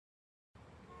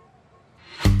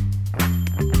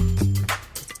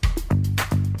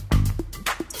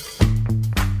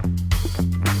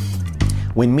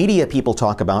When media people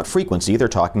talk about frequency, they're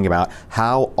talking about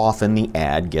how often the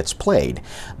ad gets played.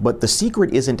 But the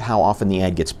secret isn't how often the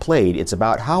ad gets played, it's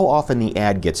about how often the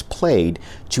ad gets played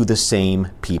to the same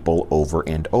people over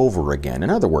and over again. In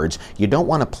other words, you don't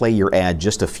want to play your ad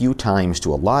just a few times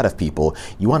to a lot of people.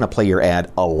 You want to play your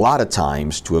ad a lot of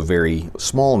times to a very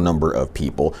small number of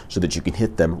people so that you can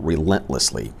hit them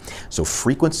relentlessly. So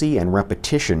frequency and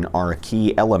repetition are a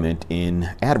key element in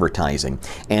advertising.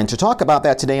 And to talk about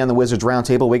that today on the Wizards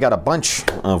Roundtable, we got a bunch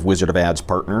of Wizard of Ads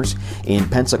partners. In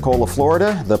Pensacola,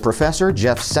 Florida, the professor,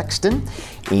 Jeff Sexton.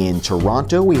 In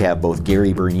Toronto, we have both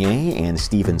Gary Bernier and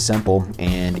Stephen Semple.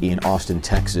 And in Austin,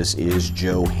 Texas, is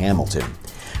Joe Hamilton.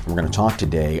 We're going to talk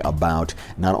today about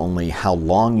not only how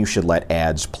long you should let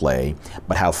ads play,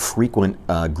 but how frequent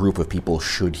a group of people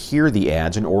should hear the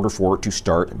ads in order for it to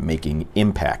start making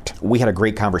impact. We had a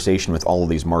great conversation with all of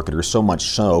these marketers, so much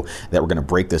so that we're going to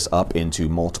break this up into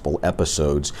multiple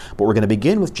episodes. But we're going to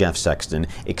begin with Jeff Sexton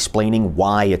explaining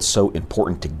why it's so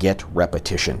important to get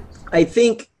repetition. I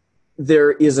think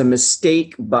there is a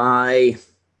mistake by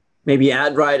maybe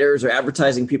ad writers or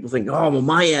advertising people think, oh, well,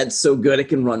 my ad's so good, it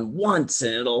can run once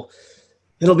and it'll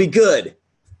be good.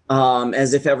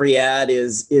 As if every ad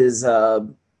is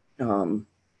Apple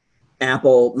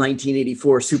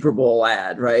 1984 Super Bowl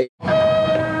ad, right? With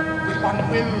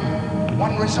one will,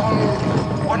 one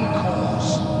resolve, one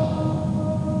cause.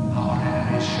 Our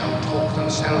ads shall talk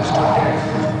themselves to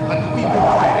death, and we will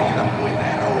weary them with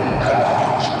their own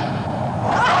confusion.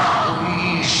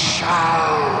 We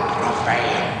shall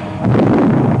prevail.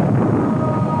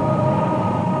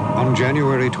 On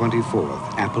January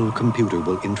 24th, Apple Computer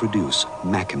will introduce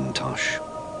Macintosh.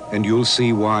 And you'll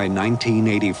see why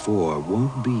 1984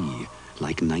 won't be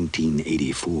like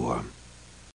 1984.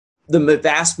 The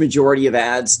vast majority of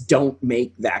ads don't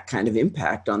make that kind of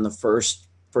impact on the first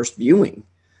viewing.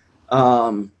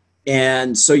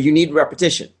 And so you need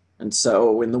repetition. And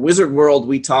so in the Wizard world,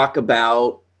 we talk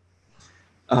about,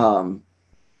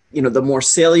 the more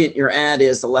salient your ad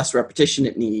is, the less repetition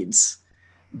it needs.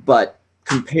 But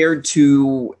compared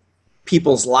to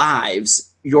people's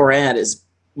lives, your ad is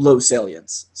low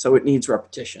salience, so it needs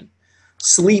repetition.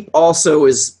 Sleep also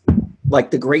is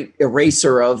like the great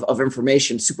eraser of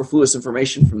information, superfluous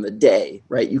information from the day,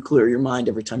 right? You clear your mind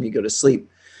every time you go to sleep.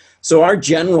 So our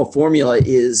general formula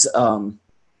is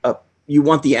you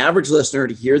want the average listener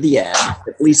to hear the ad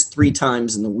at least 3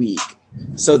 times in the week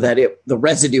so that the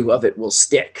residue of it will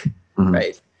stick,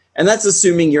 right? And that's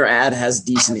assuming your ad has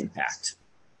decent impact.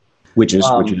 Which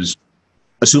is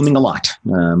assuming a lot.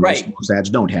 Right. Most ads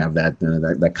don't have that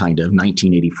kind of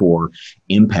 1984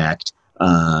 impact.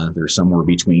 They're somewhere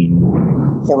between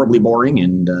horribly boring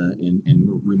and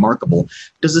remarkable.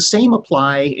 Does the same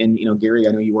apply? And Gary,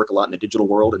 I know you work a lot in the digital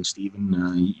world, and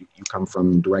Stephen, you come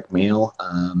from direct mail.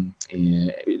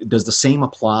 Does the same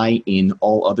apply in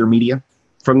all other media?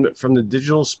 From the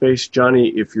digital space, Johnny,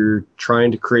 if you're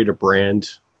trying to create a brand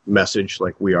message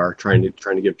like we are trying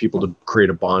to get people to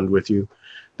create a bond with you,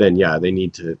 then yeah, they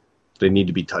need to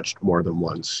be touched more than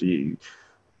once. You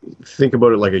think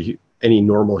about it like any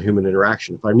normal human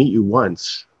interaction. If I meet you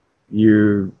once,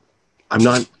 I'm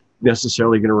not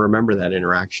necessarily going to remember that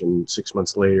interaction 6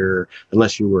 months later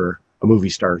unless you were a movie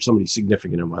star or somebody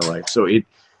significant in my life. So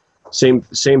same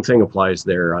thing applies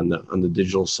there on the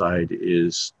digital side.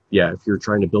 Is if you're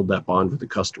trying to build that bond with the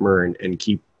customer and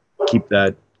keep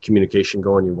that communication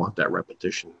going, you want that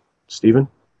repetition. Stephen?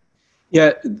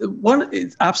 Yeah,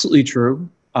 it's absolutely true.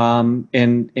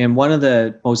 And one of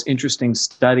the most interesting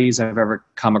studies I've ever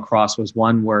come across was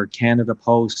one where Canada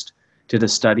Post did a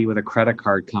study with a credit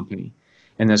card company.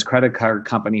 And this credit card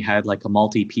company had like a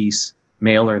multi-piece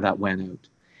mailer that went out.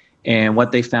 And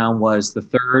what they found was the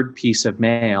third piece of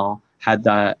mail had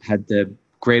the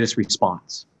greatest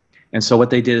response. And so what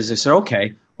they did is they said,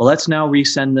 okay, well, let's now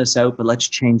resend this out, but let's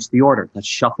change the order. Let's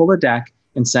shuffle the deck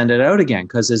and send it out again.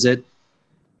 Because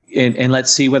and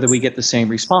let's see whether we get the same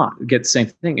response, get the same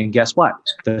thing. And guess what?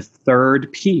 The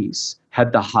third piece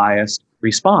had the highest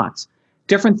response.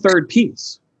 Different third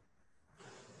piece,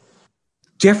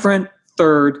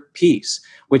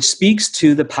 which speaks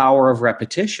to the power of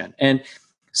repetition. And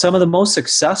some of the most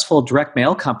successful direct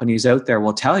mail companies out there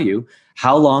will tell you,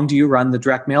 how long do you run the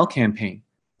direct mail campaign?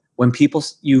 When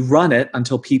you run it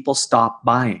until people stop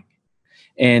buying.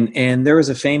 And there was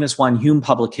a famous one, Hume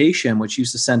Publication, which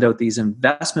used to send out these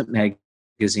investment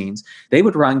magazines. They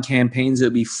would run campaigns that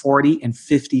would be 40 and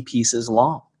 50 pieces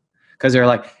long because they're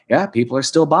like, yeah, people are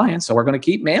still buying, so we're going to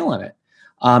keep mailing it.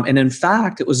 And in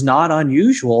fact, it was not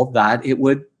unusual that it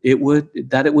would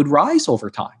rise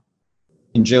over time.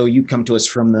 And Joe, you come to us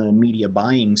from the media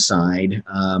buying side.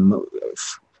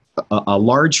 A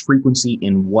large frequency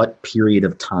in what period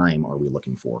of time are we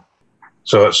looking for?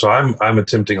 So I'm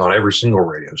attempting on every single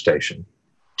radio station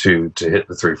to hit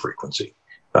the 3 frequency,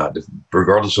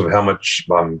 regardless of how much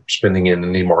I'm spending in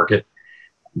any market.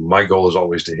 My goal is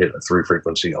always to hit a 3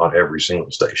 frequency on every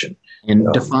single station. And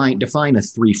define a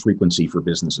 3 frequency for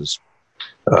businesses.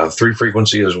 3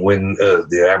 frequency is when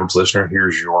the average listener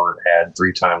hears your ad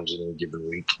 3 times in a given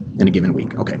week. In a given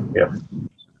week, okay. Yeah.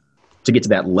 To get to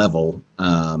that level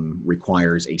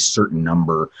requires a certain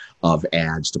number of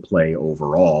ads to play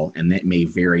overall, and that may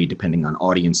vary depending on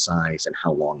audience size and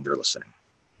how long they're listening.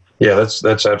 Yeah,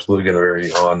 that's absolutely going to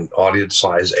vary on audience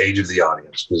size. Age of the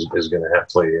audience is going to have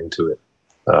to play into it.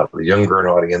 The younger an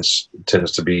audience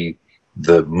tends to be,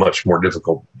 the much more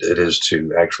difficult it is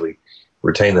to actually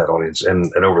retain that audience.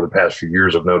 And over the past few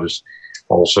years, I've noticed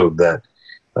also that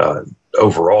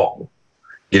overall,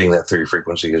 getting that 3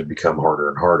 frequency has become harder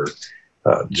and harder,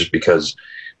 just because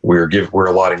we're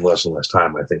allotting less and less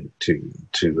time, I think,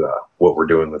 to what we're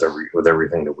doing with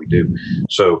everything that we do.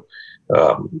 So,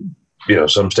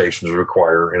 some stations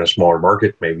require, in a smaller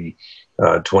market, maybe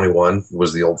 21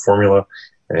 was the old formula,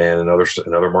 and in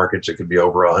other markets it could be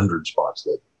over 100 spots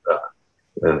that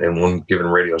in one given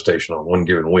radio station on one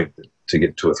given week to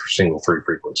get to a single 3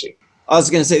 frequency. I was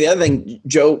going to say the other thing,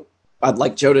 Joe, I'd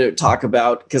like Joe to talk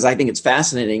about, because I think it's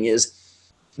fascinating, is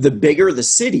the bigger the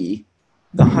city,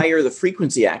 the higher the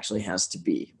frequency actually has to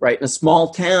be, right? In a small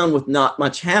town with not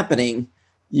much happening,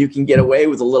 you can get away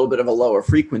with a little bit of a lower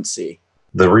frequency.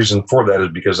 The reason for that is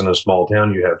because in a small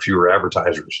town, you have fewer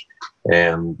advertisers,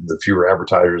 and the fewer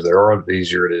advertisers there are, the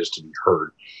easier it is to be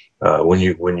heard. When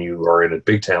you are in a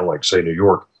big town like, say, New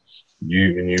York,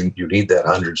 you need that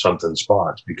 100-something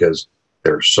spots, because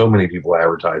there are so many people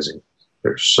advertising.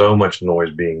 There's so much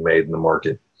noise being made in the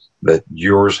market that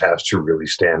yours has to really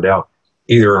stand out,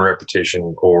 either in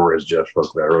repetition or, as Jeff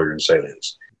spoke about earlier, in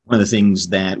salience. One of the things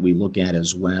that we look at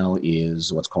as well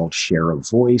is what's called share of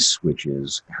voice, which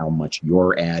is how much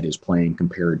your ad is playing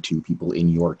compared to people in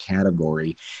your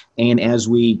category. And as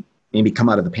we maybe come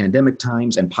out of the pandemic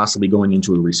times and possibly going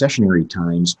into a recessionary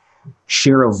times,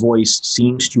 share of voice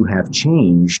seems to have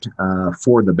changed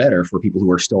for the better for people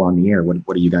who are still on the air. What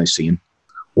are you guys seeing?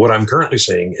 What I'm currently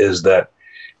seeing is that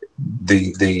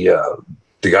the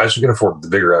guys who can afford the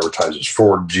bigger advertisers,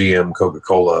 Ford, GM,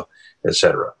 Coca-Cola,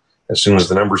 etc., as soon as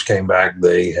the numbers came back,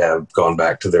 they have gone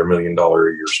back to their $1 million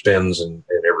a year spends in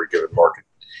every given market.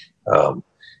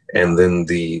 And then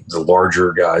the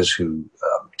larger guys who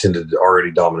tended to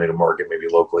already dominate a market, maybe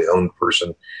a locally owned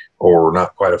person, or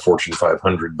not quite a Fortune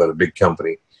 500, but a big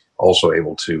company, also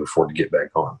able to afford to get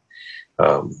back on.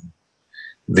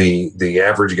 The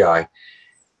average guy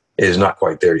is not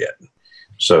quite there yet.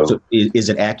 So is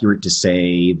it accurate to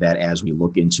say that as we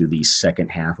look into the second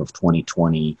half of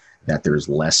 2020, that there's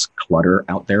less clutter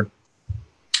out there?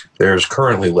 There's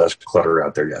currently less clutter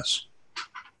out there, yes.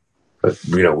 But,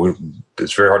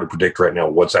 it's very hard to predict right now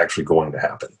what's actually going to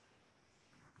happen.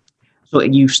 So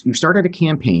you started a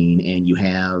campaign and you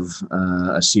have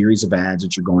a series of ads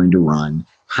that you're going to run.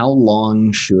 How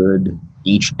long should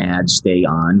each ad stay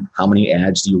on? How many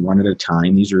ads do you run at a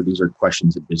time? These are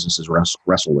questions that businesses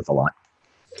wrestle with a lot.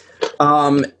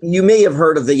 You may have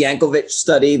heard of the Yankovic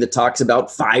study that talks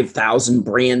about 5,000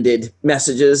 branded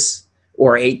messages,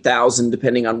 or 8,000,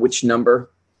 depending on which number.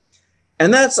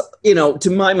 And that's, to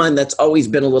my mind, that's always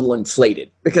been a little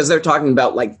inflated, because they're talking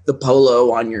about like the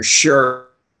polo on your shirt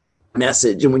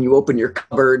message. And when you open your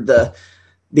cupboard,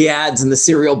 the ads in the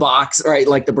cereal box, right?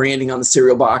 Like the branding on the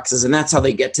cereal boxes. And that's how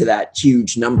they get to that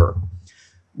huge number.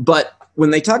 But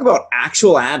when they talk about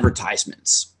actual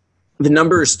advertisements, the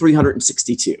number is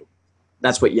 362.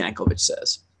 That's what Yankovic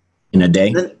says. In a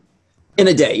day? In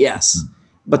a day, yes.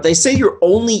 But they say you're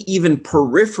only even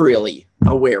peripherally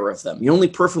aware of them. You only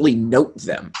peripherally note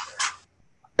them.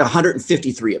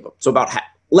 153 of them, so about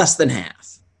less than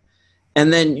half.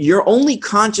 And then you're only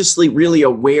consciously really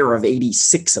aware of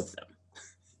 86 of them.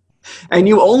 And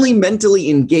you only mentally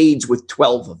engage with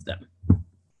 12 of them.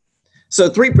 So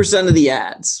 3% of the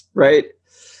ads, right?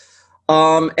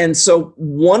 And so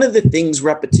one of the things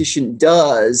repetition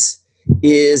does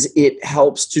is it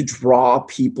helps to draw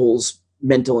people's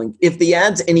mental, if the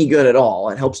ad's any good at all,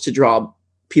 it helps to draw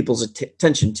people's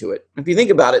attention to it. If you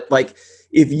think about it, like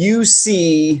if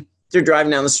you're driving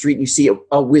down the street and you see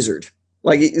a wizard,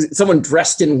 like someone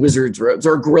dressed in wizard's robes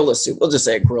or a gorilla suit, we'll just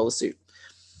say a gorilla suit,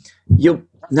 you'll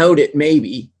note it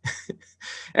maybe,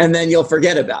 and then you'll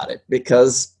forget about it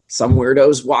because some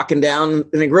weirdo's walking down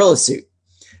in a gorilla suit.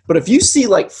 But if you see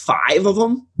like 5 of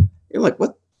them, you're like,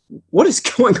 what is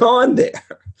going on there?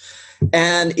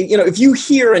 And, if you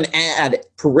hear an ad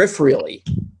peripherally,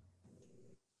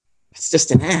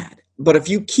 just an ad. But if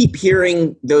you keep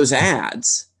hearing those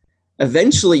ads,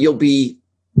 eventually you'll be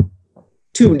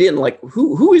tuned in, like,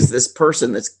 who is this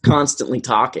person that's constantly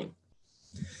talking?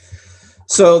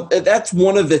 So that's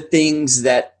one of the things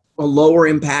that a lower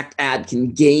impact ad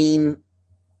can gain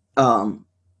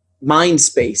mind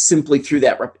space simply through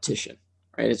that repetition,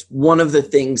 right? It's one of the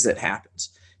things that happens.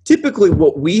 Typically,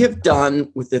 what we have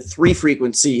done with the 3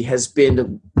 frequency has been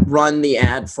to run the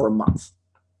ad for a month.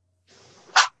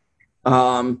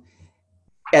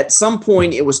 At some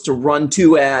point, it was to run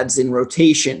 2 ads in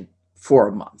rotation for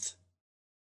a month.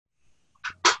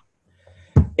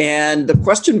 And the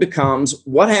question becomes,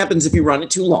 what happens if you run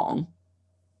it too long?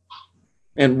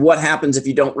 And what happens if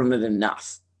you don't run it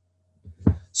enough?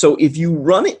 So if you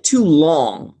run it too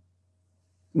long,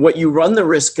 what you run the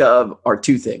risk of are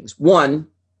 2 things. One,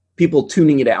 people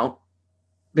tuning it out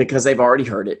because they've already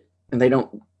heard it and they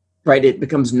don't, right? It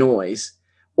becomes noise.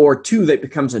 Or 2, that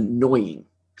becomes annoying.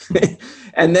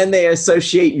 And then they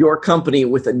associate your company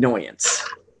with annoyance,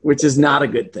 which is not a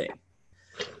good thing.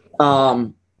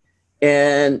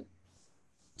 And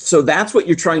so that's what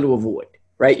you're trying to avoid,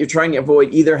 right? You're trying to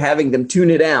avoid either having them tune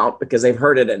it out because they've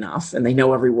heard it enough and they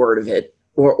know every word of it,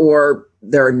 or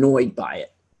they're annoyed by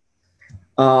it.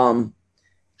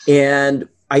 And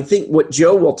I think what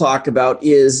Joe will talk about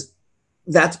is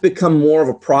that's become more of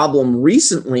a problem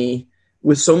recently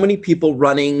with so many people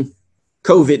running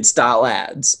COVID style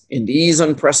ads in these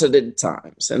unprecedented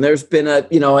times. And there's been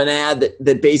an ad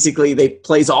that basically they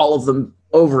plays all of them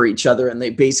over each other and they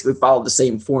basically follow the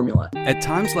same formula. At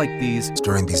times like these,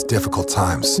 during these difficult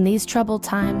times, in these troubled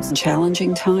times,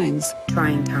 challenging times,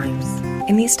 trying times,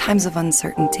 in these times of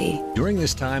uncertainty, during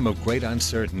this time of great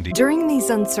uncertainty, during these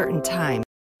uncertain times.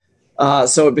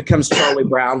 So it becomes Charlie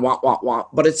Brown, want, want, want.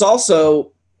 But it's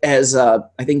also, as I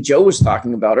think Joe was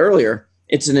talking about earlier,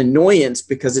 it's an annoyance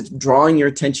because it's drawing your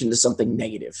attention to something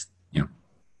negative. Yeah.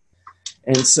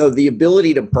 And so the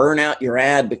ability to burn out your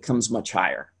ad becomes much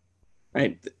higher.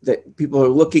 Right? That people are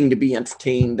looking to be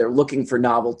entertained. They're looking for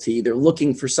novelty. They're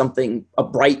looking for something, a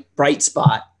bright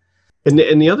spot. And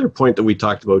the other point that we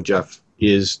talked about, Jeff,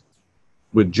 is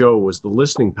with Joe was the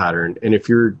listening pattern. And if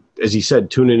you're, as he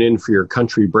said, tuning in for your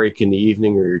country break in the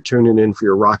evening, or you're tuning in for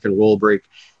your rock and roll break,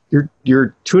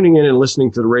 you're tuning in and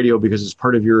listening to the radio because it's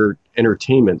part of your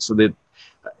entertainment. So that,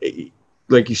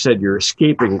 like you said, you're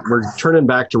escaping. We're turning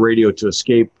back to radio to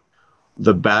escape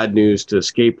the bad news, to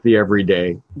escape the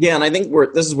everyday. Yeah, and I think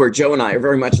this is where Joe and I are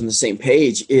very much on the same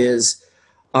page, is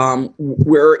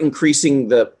we're increasing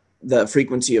the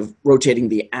frequency of rotating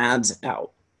the ads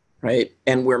out, right?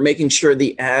 And we're making sure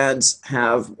the ads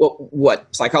have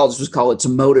what psychologists would call its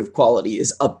emotive quality,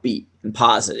 is upbeat and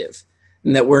positive,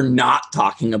 and that we're not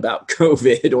talking about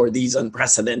COVID or these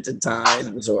unprecedented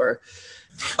times or...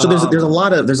 So there's a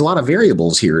lot of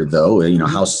variables here, though.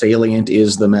 How salient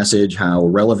is the message? How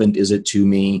relevant is it to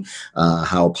me?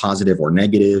 How positive or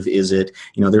negative is it?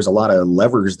 There's a lot of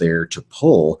levers there to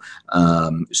pull.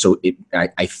 So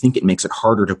I think it makes it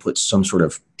harder to put some sort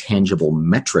of tangible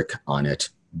metric on it,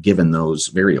 given those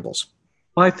variables.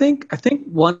 Well, I think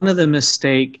one of the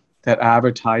mistake that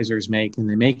advertisers make, and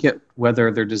they make it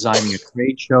whether they're designing a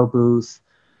trade show booth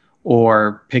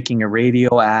or picking a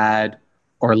radio ad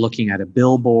or looking at a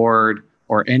billboard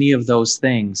or any of those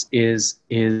things, is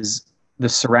the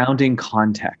surrounding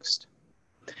context.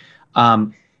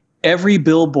 Every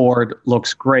billboard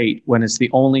looks great when it's the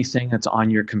only thing that's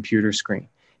on your computer screen.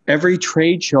 Every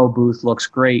trade show booth looks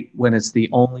great when it's the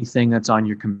only thing that's on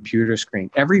your computer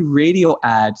screen. Every radio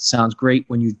ad sounds great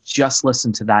when you just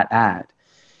listen to that ad.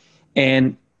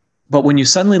 But when you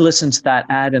suddenly listen to that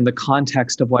ad in the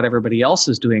context of what everybody else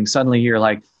is doing, suddenly you're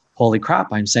like, holy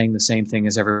crap, I'm saying the same thing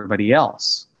as everybody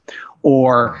else.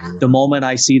 Or the moment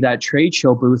I see that trade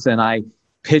show booth and I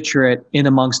picture it in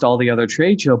amongst all the other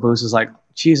trade show booths, is like,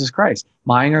 Jesus Christ,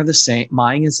 mine are the same.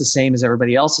 Mine is the same as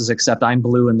everybody else's, except I'm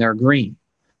blue and they're green.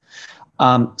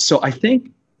 So I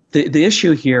think the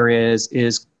issue here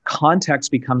is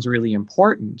context becomes really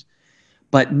important,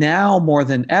 but now more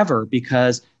than ever,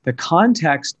 because the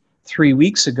context 3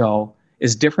 weeks ago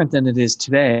is different than it is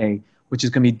today, which is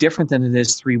going to be different than it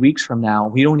is 3 weeks from now.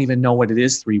 We don't even know what it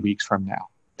is 3 weeks from now.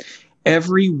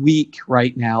 Every week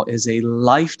right now is a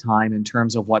lifetime in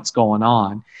terms of what's going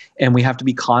on, and we have to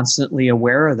be constantly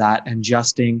aware of that and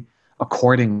adjusting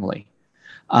accordingly,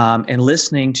 and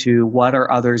listening to what are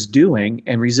others doing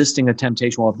and resisting the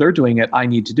temptation. Well, if they're doing it, I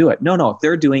need to do it. No, if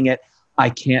they're doing it, I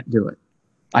can't do it.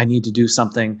 I need to do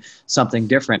something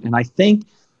different. And I think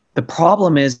the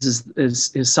problem is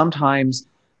sometimes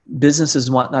businesses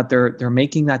and whatnot, they're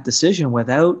making that decision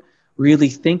without really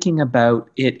thinking about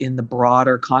it in the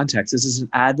broader context. This is an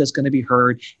ad that's going to be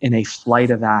heard in a flight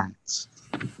of ads.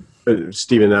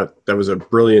 Stephen, that was a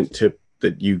brilliant tip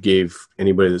that you gave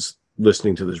anybody that's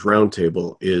listening to this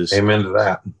roundtable. Is amen to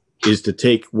that. Is to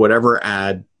take whatever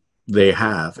ad they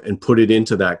have and put it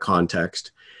into that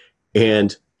context,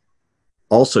 and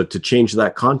also to change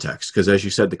that context, because as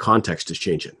you said, the context is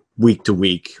changing week to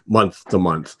week, month to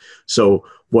month. So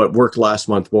what worked last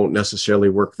month won't necessarily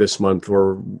work this month,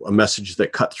 or a message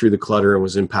that cut through the clutter and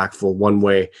was impactful one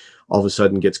way all of a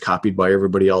sudden gets copied by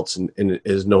everybody else and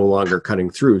is no longer cutting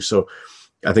through. So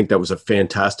I think that was a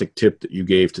fantastic tip that you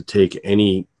gave, to take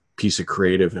any piece of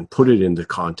creative and put it into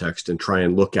context and try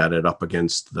and look at it up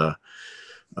against the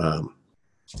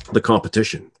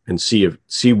competition and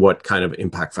see what kind of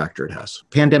impact factor it has.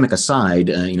 Pandemic aside,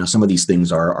 some of these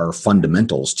things are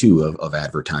fundamentals too of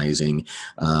advertising,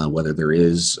 whether there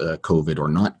is COVID or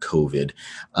not COVID.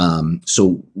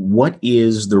 So what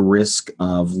is the risk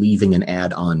of leaving an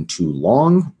ad on too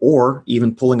long, or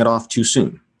even pulling it off too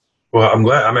soon? Well,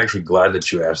 I'm actually glad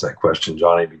that you asked that question,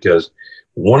 Johnny, because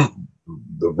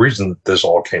the reason that this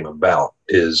all came about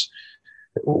is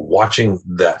watching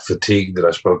that fatigue that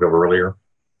I spoke of earlier.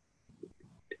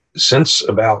 Since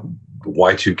about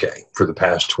Y2K, for the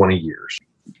past 20 years,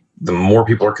 the more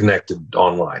people are connected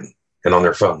online and on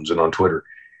their phones and on Twitter,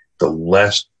 the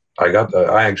less I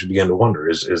actually began to wonder,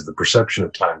 is the perception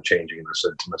of time changing? And I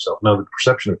said to myself, no, the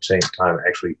perception of time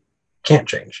actually can't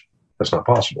change. That's not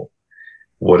possible.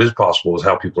 What is possible is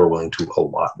how people are willing to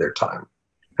allot their time,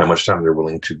 how much time they're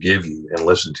willing to give you and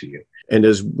listen to you. And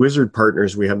as Wizard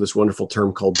partners, we have this wonderful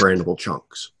term called brandable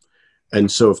chunks. And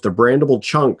so if the brandable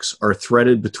chunks are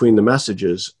threaded between the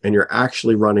messages and you're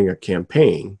actually running a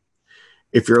campaign,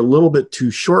 if you're a little bit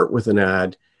too short with an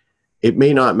ad, it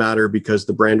may not matter, because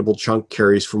the brandable chunk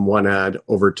carries from one ad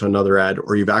over to another ad,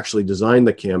 or you've actually designed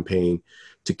the campaign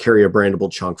to carry a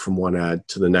brandable chunk from one ad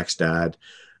to the next ad,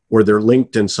 or they're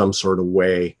linked in some sort of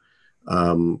way.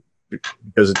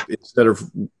 Because instead of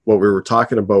what we were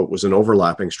talking about was an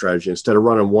overlapping strategy, instead of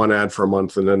running one ad for a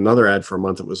month and then another ad for a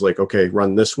month, it was like, okay,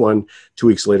 run this one, 2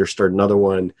 weeks later, start another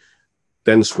one,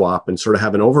 then swap, and sort of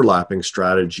have an overlapping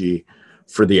strategy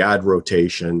for the ad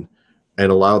rotation, and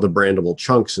allow the brandable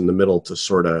chunks in the middle to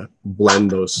sort of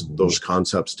blend those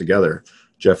concepts together.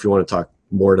 Jeff, you want to talk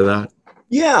more to that?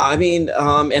 Yeah, I mean,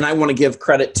 and I want to give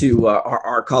credit to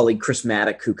our colleague Chris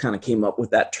Maddock, who kind of came up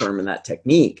with that term and that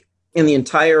technique. And the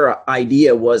entire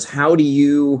idea was, how do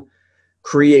you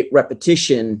create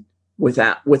repetition with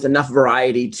enough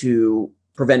variety to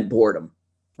prevent boredom,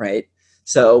 right?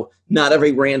 So not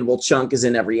every brandable chunk is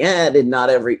in every ad, and not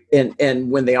every and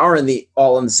when they are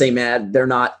all in the same ad, they're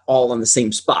not all in the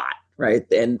same spot, right?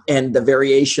 And the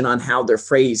variation on how they're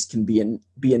phrased can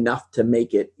be enough to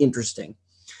make it interesting.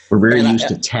 We're very used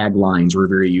to taglines. We're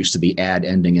very used to the ad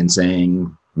ending and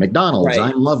saying, McDonald's, right.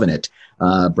 I'm loving it.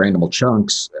 Brandable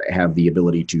chunks have the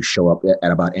ability to show up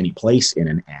at about any place in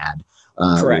an ad,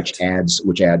 which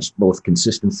adds both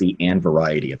consistency and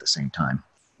variety at the same time.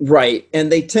 Right,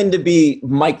 and they tend to be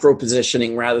micro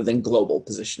positioning rather than global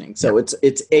positioning. So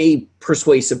it's a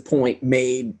persuasive point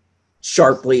made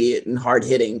sharply and hard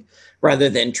hitting, rather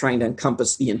than trying to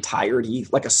encompass the entirety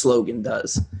like a slogan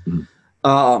does.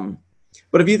 Mm-hmm.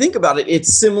 But if you think about it,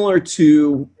 it's similar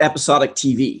to episodic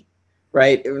TV.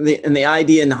 Right. And the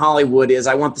idea in Hollywood is,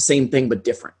 I want the same thing, but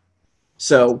different.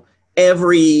 So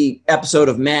every episode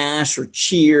of MASH or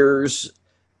Cheers,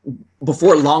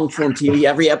 before long-form TV,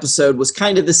 every episode was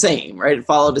kind of the same, right? It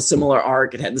followed a similar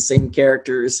arc. It had the same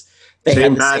characters.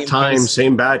 Same bad time,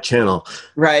 same bad channel.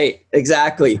 Right.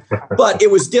 Exactly. But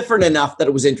it was different enough that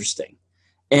it was interesting.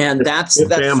 And that's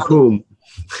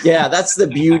yeah, that's the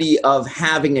beauty of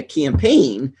having a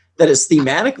campaign that is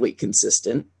thematically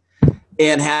consistent,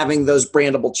 and having those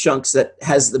brandable chunks that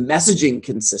has the messaging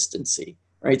consistency,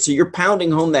 right? So you're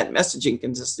pounding home that messaging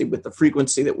consistency with the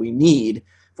frequency that we need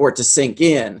for it to sink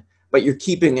in, but you're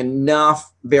keeping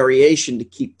enough variation to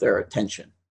keep their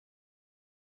attention.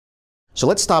 So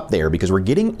let's stop there, because we're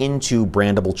getting into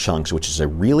brandable chunks, which is a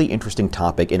really interesting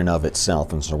topic in and of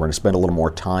itself. And so we're going to spend a little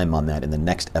more time on that in the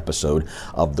next episode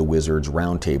of the Wizards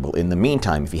Roundtable. In the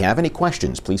meantime, if you have any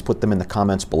questions, please put them in the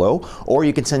comments below, or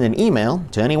you can send an email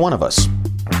to any one of us.